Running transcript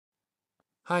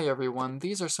Hi everyone,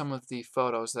 these are some of the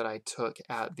photos that I took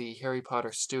at the Harry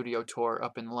Potter studio tour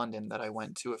up in London that I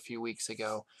went to a few weeks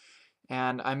ago.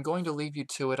 And I'm going to leave you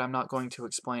to it. I'm not going to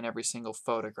explain every single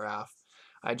photograph.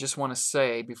 I just want to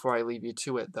say, before I leave you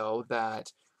to it though,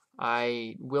 that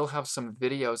I will have some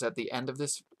videos at the end of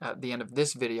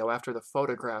this video. After the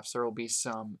photographs, there will be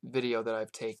some video that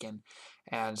I've taken.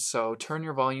 And so turn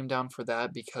your volume down for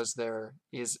that because there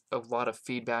is a lot of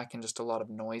feedback and just a lot of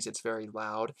noise. It's very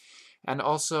loud. And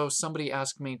also, somebody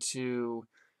asked me to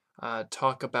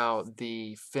talk about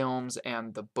the films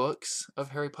and the books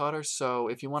of Harry Potter, so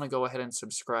if you want to go ahead and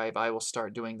subscribe, I will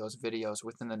start doing those videos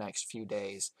within the next few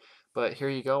days. But here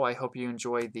you go. I hope you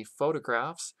enjoy the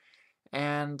photographs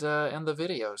and the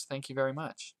videos. Thank you very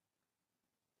much.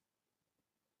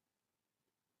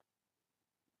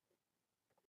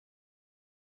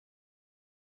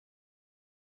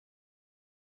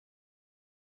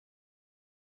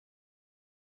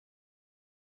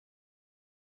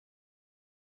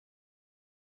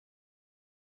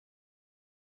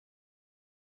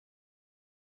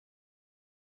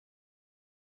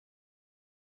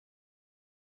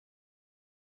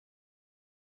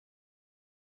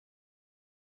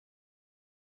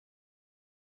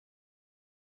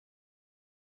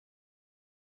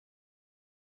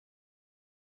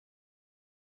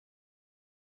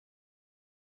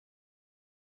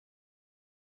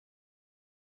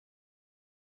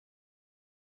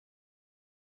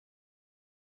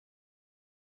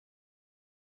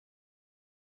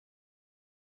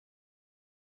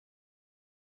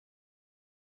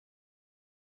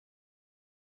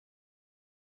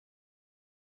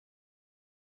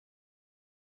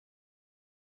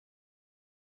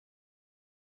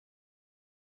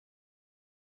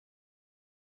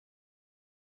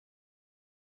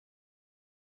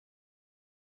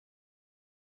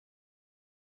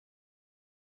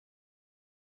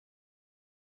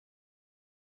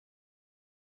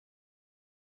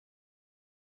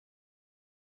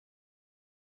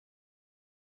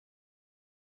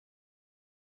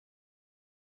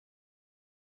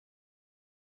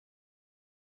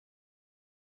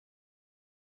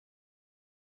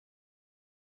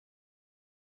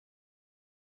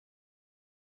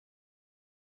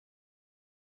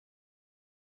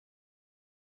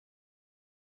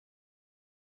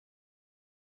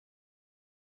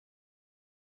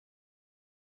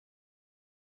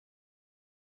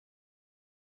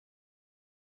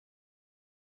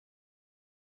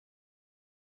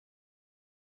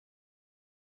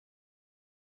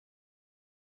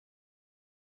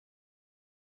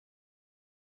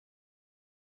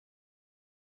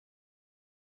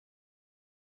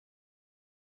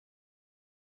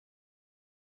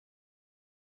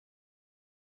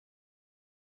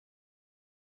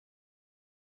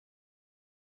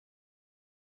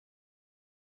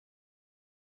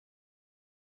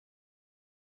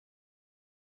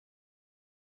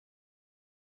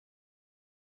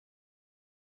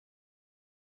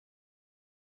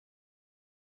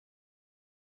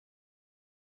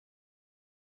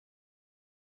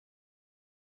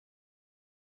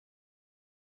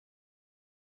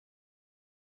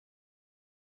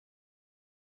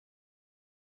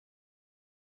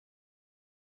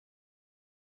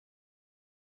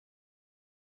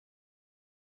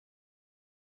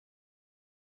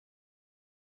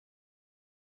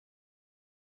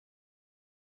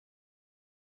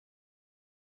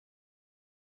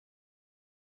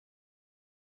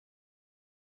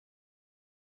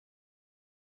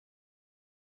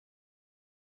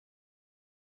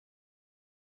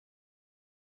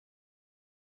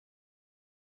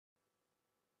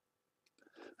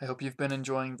 I hope you've been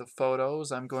enjoying the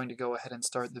photos. I'm going to go ahead and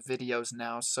start the videos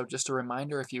now, so just a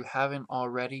reminder, if you haven't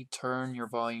already, turn your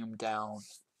volume down.